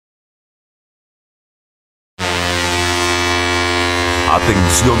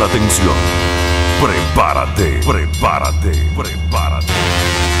Atención, atención. Prepárate, prepárate, prepárate.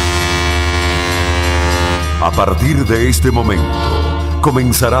 A partir de este momento,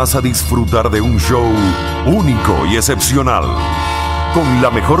 comenzarás a disfrutar de un show único y excepcional, con la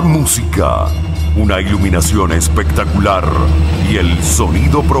mejor música, una iluminación espectacular y el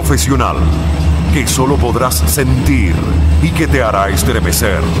sonido profesional que solo podrás sentir y que te hará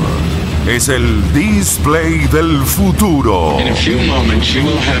estremecer. Es el display del futuro. In a few moments you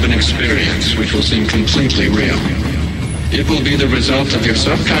will have an experience which will seem completely real. It will be the result of your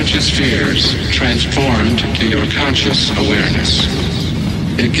subconscious fears transformed to your conscious awareness.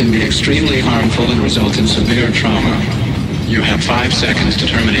 It can be extremely harmful and result in severe trauma. You have 5 seconds to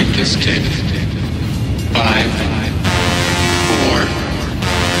terminate this tape. 5, 4,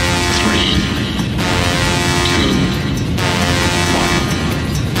 3, 2,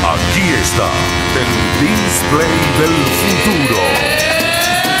 Aquí está el display del futuro.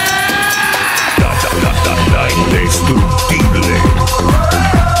 La indestructible.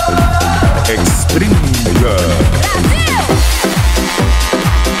 ESTRINGER.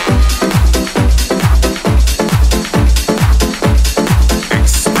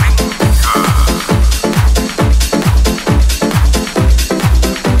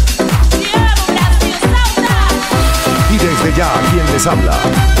 Quien les habla,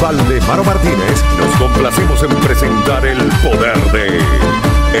 Valdemaro Martínez, nos complacemos en presentar el poder de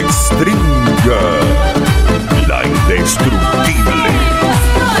ESTRINGER, la indestructible.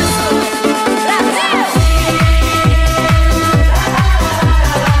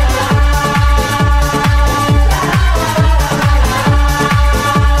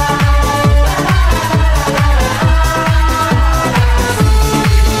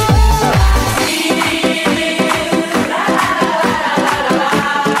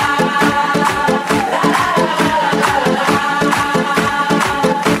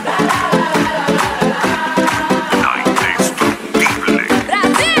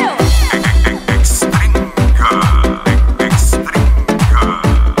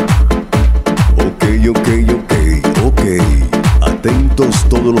 Atentos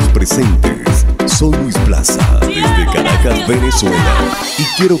todos los presentes, soy Luis Plaza, desde Caracas, Venezuela, y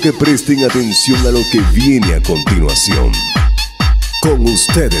quiero que presten atención a lo que viene a continuación. Con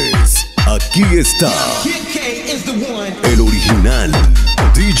ustedes, aquí está el original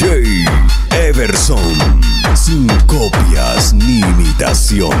DJ EVERSON, sin copias ni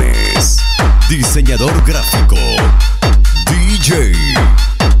imitaciones. Diseñador gráfico, DJ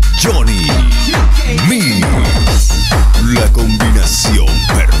Johnny Mix. La combinación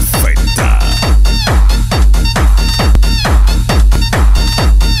perfecta.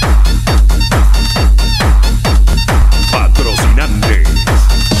 Patrocinantes: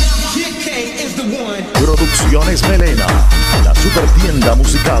 Producciones Melena, la super tienda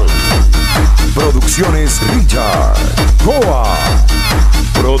musical. Producciones Richard, Goa.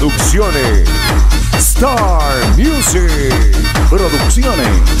 Producciones Star Music.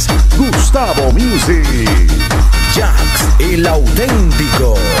 Producciones Gustavo Music. Jax, el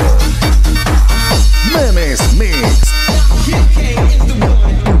auténtico. Memes Mix.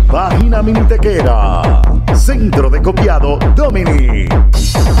 Página mintequera. Centro de copiado Dominic.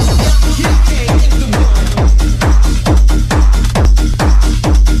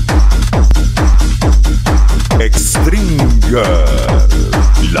 ESTRINGER,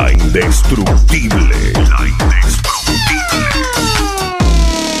 la indestructible. La indestructible.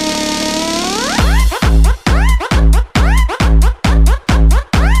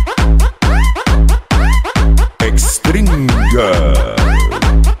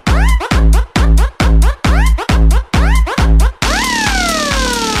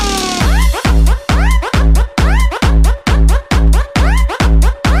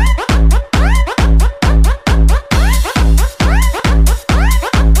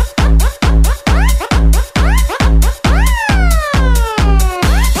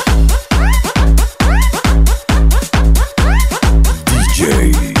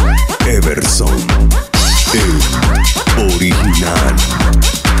 EVERSON, el original.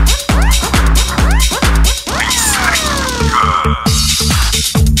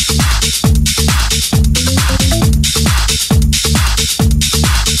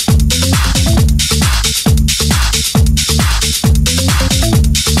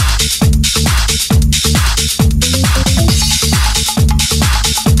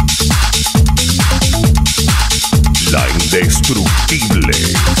 La indestructible.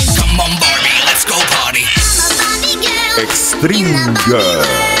 ESTRINGER.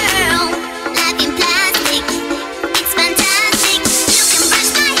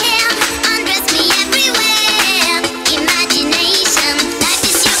 Imagination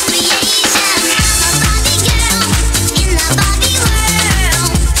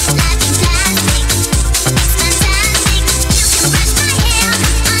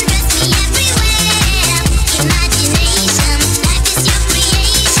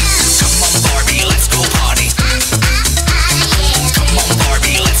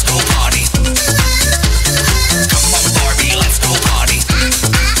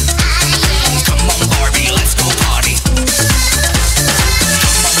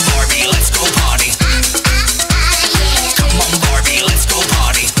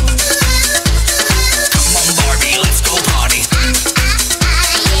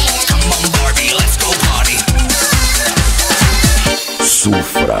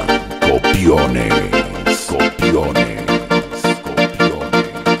sufran, copiones, copiones,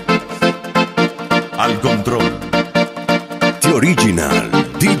 copiones. Al control, The Original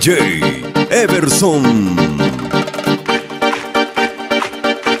DJ Everson.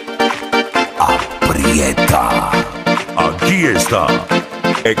 Aprieta. Aquí está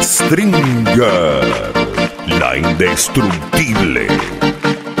ESTRINGER, la indestructible.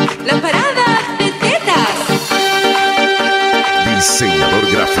 La parada de tetas. Diseñador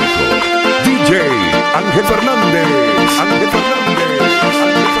gráfico, DJ Ángel Fernández. Ángel Fernández.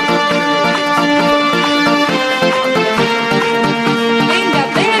 Venga,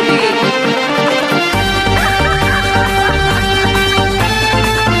 baby.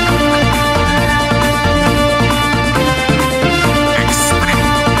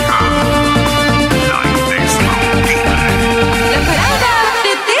 La indestructible. La parada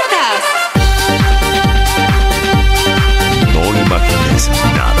de tetas. No imagines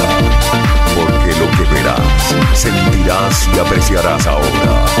nada, porque lo que verás, sentirás y apreciarás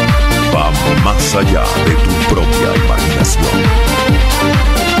ahora va más allá de tu propia imaginación.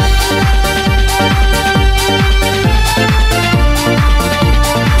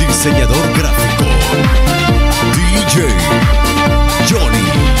 Diseñador gráfico, DJ Johnny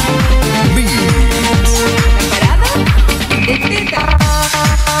Mix. La parada de tetas.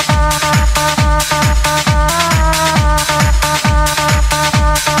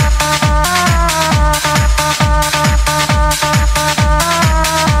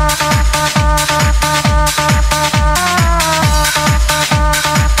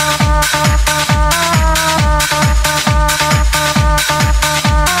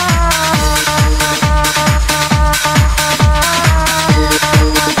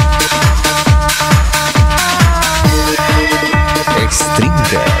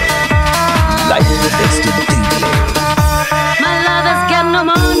 ESTRINGER, la indestructible. My lover's got no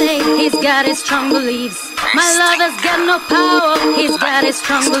money, he's got his strong beliefs. My lover's got no power, he's got his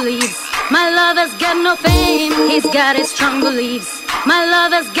strong beliefs. My lover's got no fame, he's got his strong beliefs. My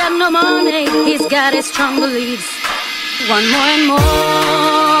lover's got no money, he's got his strong beliefs. One more and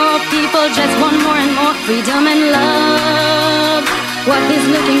more, people just want more and more freedom and love. What he's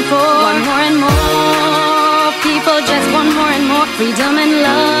looking for, one more and more, people just want more and more freedom and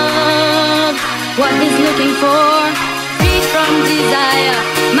love. What he's looking for, freed from desire,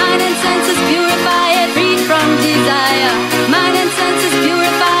 mind and senses purify it, freed from desire, mind and senses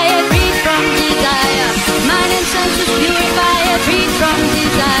purify it, freed from desire, mind and senses purify it, freed from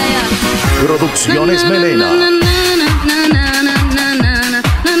desire. Producciones Melena.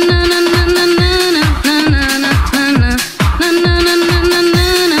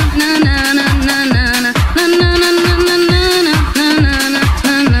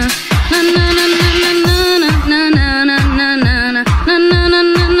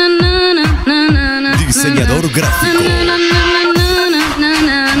 Diseñador gráfico,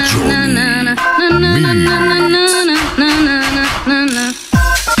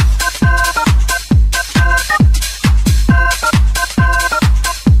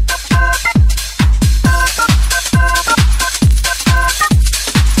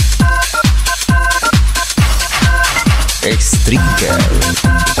 ESTRINGER,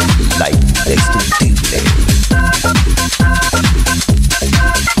 la indestructible.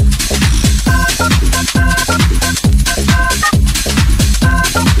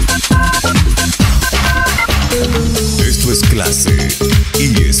 Esto es clase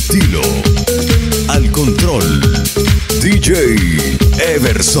y estilo. Al control, DJ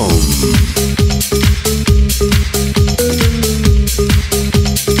Everson.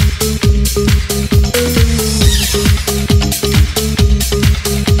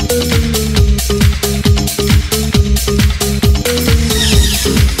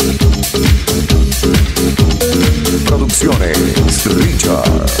 Producciones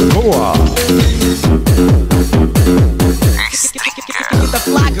Richard Coa. Get the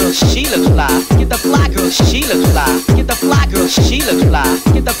fly girl, she looks fly. Get the fly girl, she looks fly. Get the fly girl, she looks fly.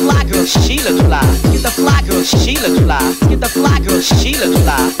 Get the fly girl, she looks fly. Get the fly girl, she looks fly. Get the fly girl, she looks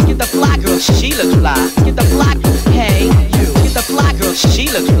fly. Get the fly girl, she looks fly. Get the fly, hey you. Get the fly girl, she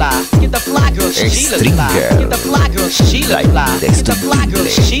looks fly. Get the fly girl, she looks fly. Get the fly girl, she looks fly. Get the fly girl,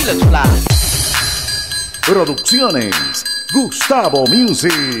 she looks fly. Producciones Gustavo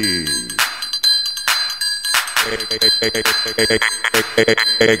Music.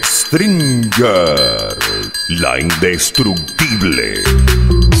 ESTRINGER, la indestructible.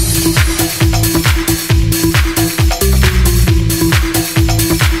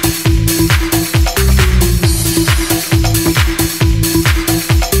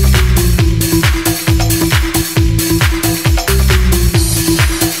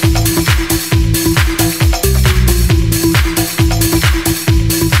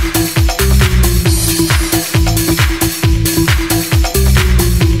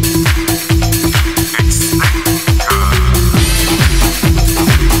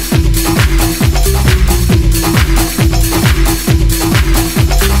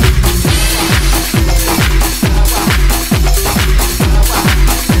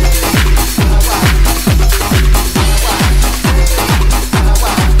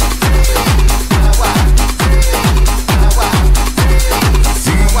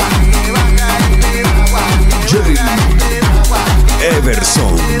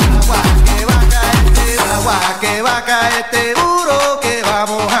 Everson. Agua que va a caer seguro que va a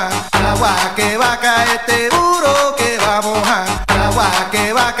mojar. Agua que va a caer seguro que va a mojar. Agua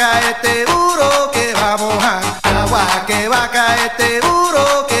que va a caer seguro que va a mojar. Agua que va a caer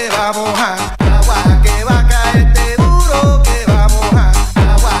seguro que va a mojar. Agua que va a caer seguro que va a mojar.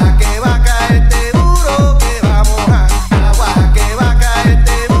 Agua que va a caer seguro que va a mojar. Agua que va a caer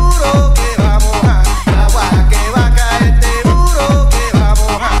seguro que va a mojar. Agua que va a caer seguro que va a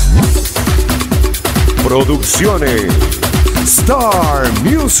mojar. Producciones Star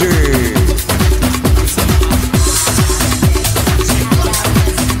Music.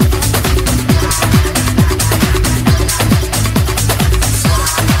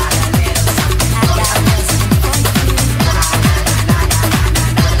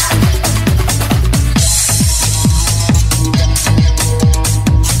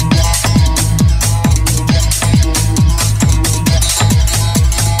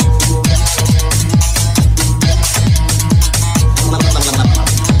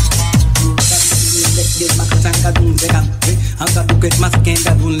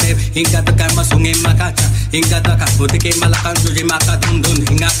 Hingga tekan masungin makaca hingga tekan putih malakan tuji maka dundun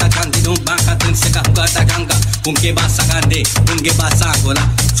hingga tekan tidung bangka dan seka hingga tajangga ungke basa kande ungke basa gola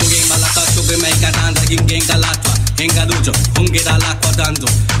sugi malaka sugi maika tanda hingga galatwa hingga lujo ungke dalakwa danzo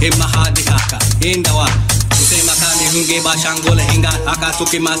himma hadi haka hindawa use makani hingga basangole hingga aka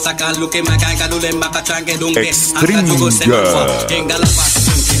suki masaka luke makai kadule maka change dungke aka jugo semakwa hingga lapas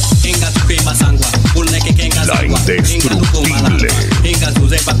hingga suki basangwa ulneke kenga La zangwa Indestructible. hingga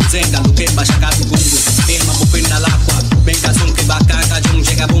zuzepa kuzenga luke bashaka tugungu hema mupinda lakwa benga sunke bakaka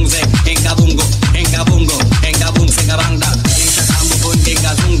jungje kabungze hingga bungo hingga bangda hingga kambu pun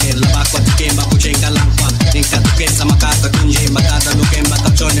hingga zunge labakwa tikemba kuchenga lakwa hingga tukesa makata kunje makata luke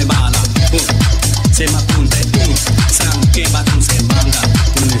makachone bala sema punte sam kemba tunse banga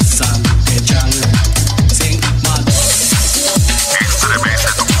unisam ke changa sing mal Estremece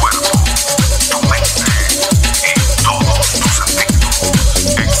tu cuerpo, tu mente y todos tus sentidos.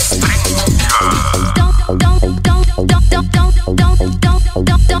 Extringa.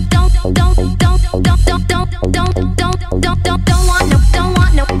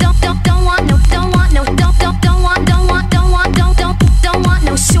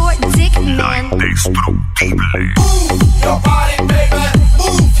 La Indestructible. Your body, baby,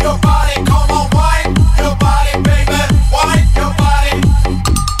 move your body, come on, wine your body, baby, wine your body.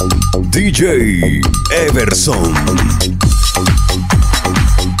 DJ Everson.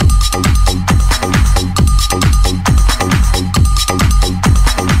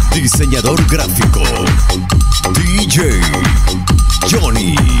 Diseñador gráfico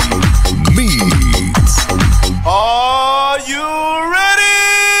DYHONNY Mix. Are you ready?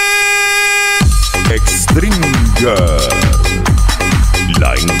 Extringeer.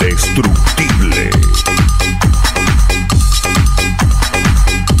 La Indestructible.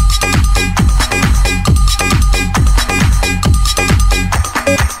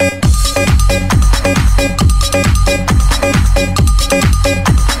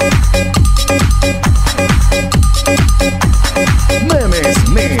 Memes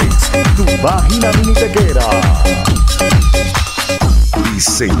Mix, tu página minitequera.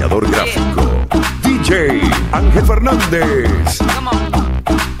 Diseñador gráfico DJ Ángel Fernández. Come on.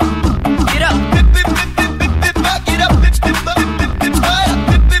 Get up. Get up.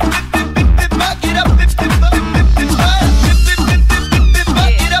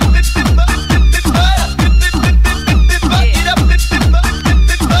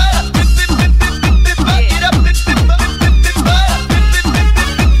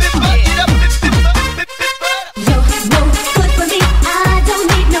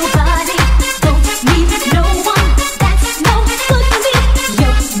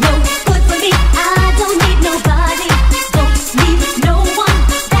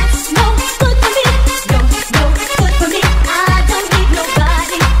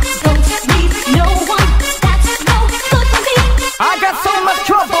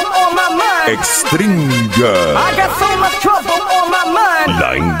 ESTRINGER. I got so much trouble on my mind.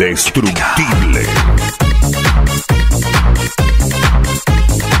 La Indestructible.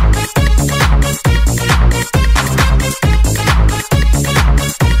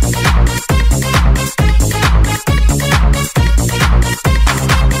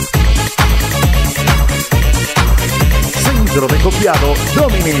 Centro de copiado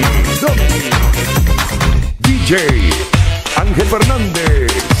Domini. DJ Ángel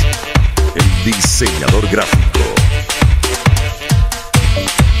Fernández, el diseñador gráfico.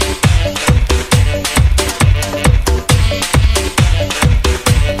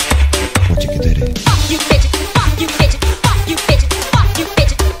 Fuck you bitches, fuck you bitches, fuck you bitches, fuck you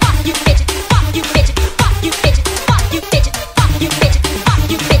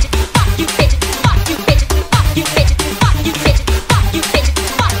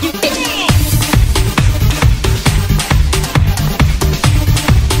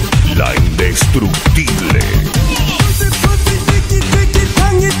indestructible.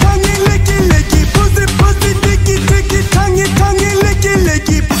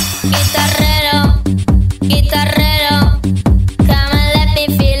 Guitarrero, guitarrero, come and let me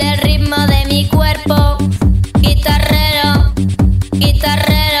feel el ritmo de mi cuerpo. Guitarrero,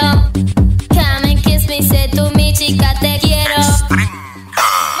 guitarrero, come and kiss me, sé tú mi chica, te quiero.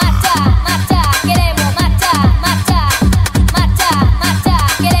 Mata, mata, queremos mata, mata, mata, mata,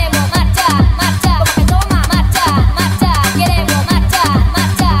 queremos mata, mata, porque toma mata, mata, queremos mata,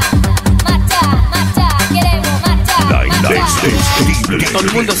 mata, mata, mata, queremos mata. La indestructible. Todo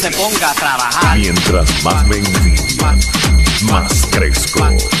el mundo se ponga a trabajar. Mientras más me envidian, más crezco.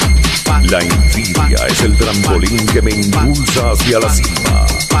 La envidia es el trampolín que me impulsa hacia la cima,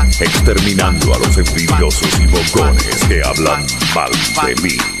 exterminando a los envidiosos y bocones que hablan mal de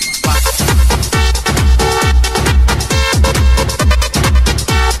mí.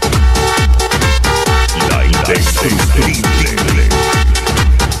 La indestructible.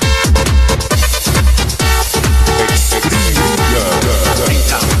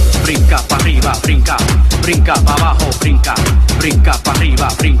 Brinca pa' arriba, brinca, brinca pa' abajo, brinca, brinca pa' arriba,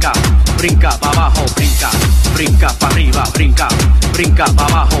 brinca, brinca pa' abajo, brinca, brinca pa' arriba, brinca, brinca pa'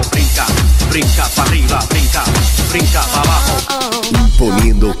 abajo, brinca, brinca pa' arriba, brinca, brinca pa' abajo.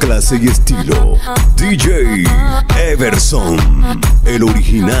 Imponiendo clase y estilo, DJ Everson, el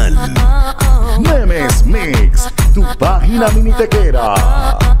original. Memes Mix, tu página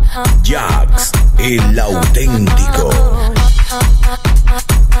minitequera. Jax, el auténtico.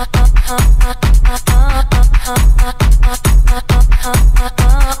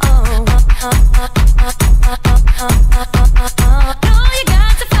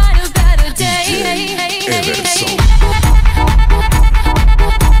 Everson.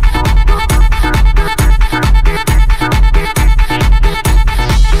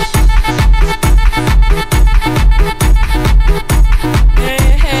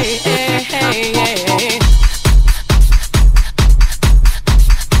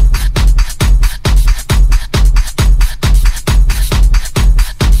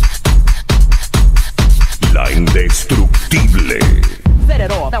 La indestructible. Set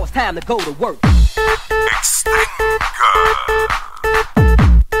it off, now it's time to go to work.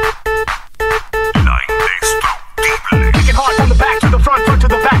 La indestructible. Kicking hard from the back to the front to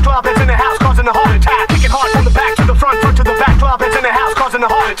the back. Club heads in the house causing a heart attack. Kicking hard from the back to the front to the back. Club heads in the house causing a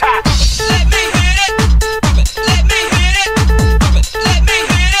heart attack. Let me hit it. Let me hit it. Let me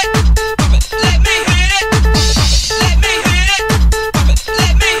hit it. Let me hit it. Let me hit it.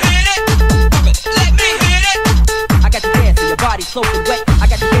 Let me hit it. Let me hit it. I got you dancing, your body soaking wet. I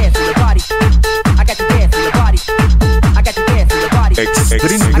got you dancing, your body. I got you dancing, your body. I got you dancing, your body. Face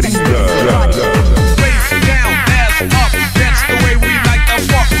down, ass up. That's the way we like to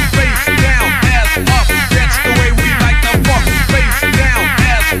fuck. Face down, ass up. That's the way we like to fuck. Face down,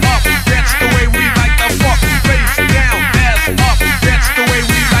 ass up. That's the way we like to fuck. Face down, ass up. That's the way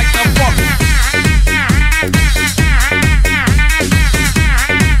we like to fuck.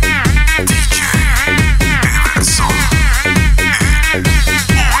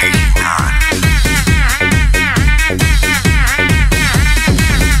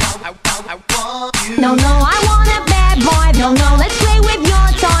 No, no, I want a bad boy. No, no, let's play with your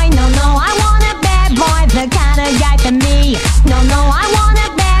toy. No, no, I want a bad boy, the kind of guy for me. No, no, I want a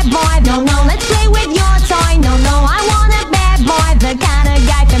bad boy. No, no, let's play with your toy. No, no, I want a bad boy, the kind of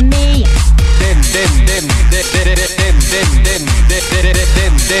guy for me.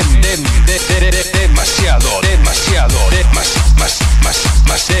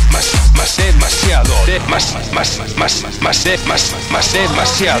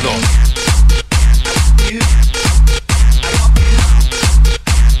 Demasiado.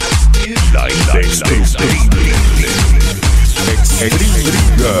 La indestructible.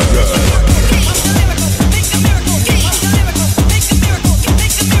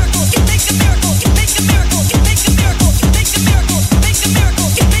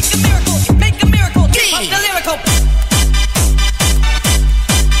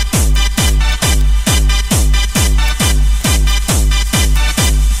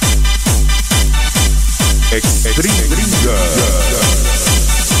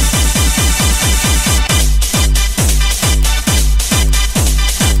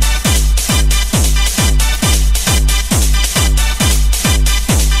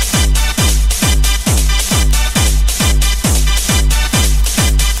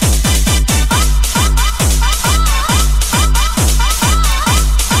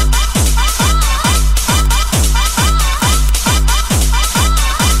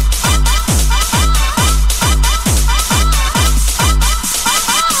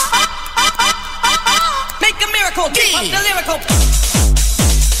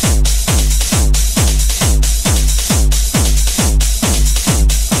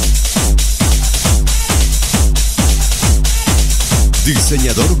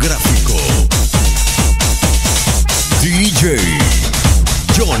 diseñador gráfico, DJ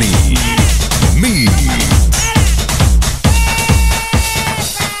Johnny Me.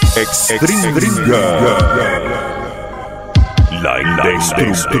 ESTRINGER, la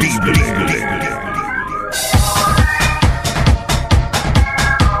indestructible.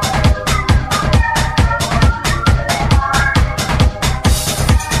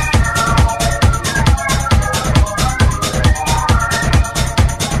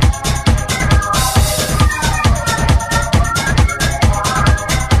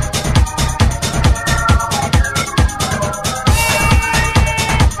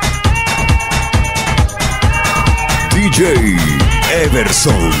 DJ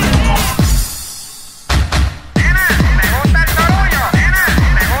EVERSON.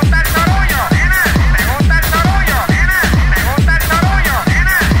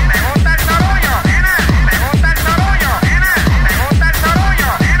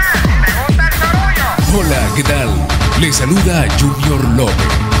 Hola, ¿qué tal? Les saluda Junior López,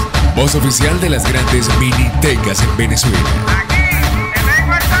 voz oficial de las grandes minitecas en Venezuela.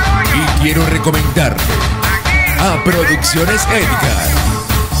 Y quiero recomendarte a Producciones Edgar.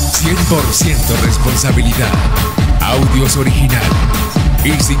 100% responsabilidad. Audios originales.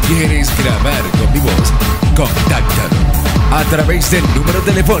 Y si quieres grabar con mi voz, contáctalo a través del número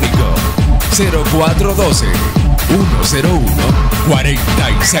telefónico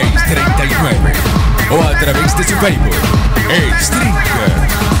 0412-101-4639 o a través de su Facebook ESTRINGER,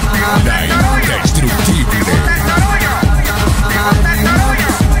 la indestructible.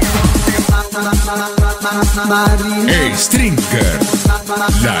 ESTRINGER,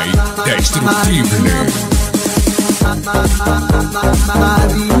 la indestructible.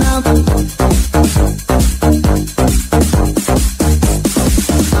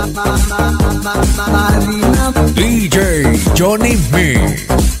 DJ Johnny Me.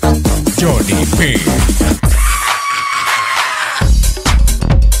 Johnny Me.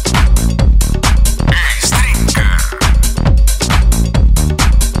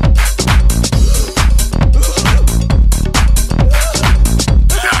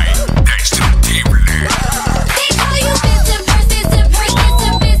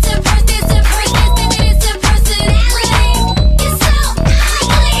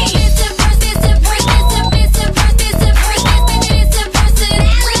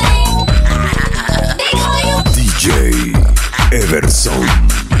 EVERSON,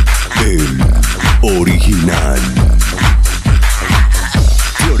 el original.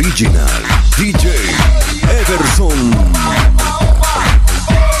 The original DJ EVERSON.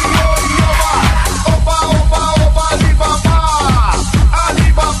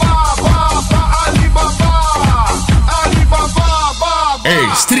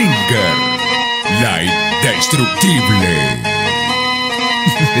 ESTRINGER, la indestructible.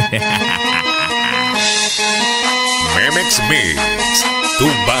 m4uih, tu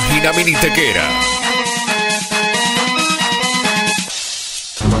página minitequera.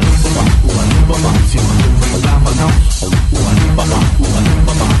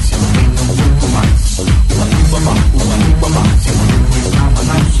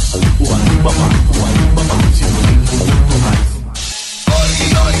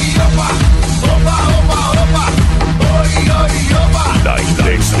 La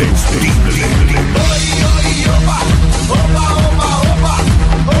indestructible.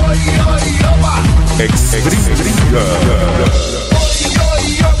 ESTRINGER.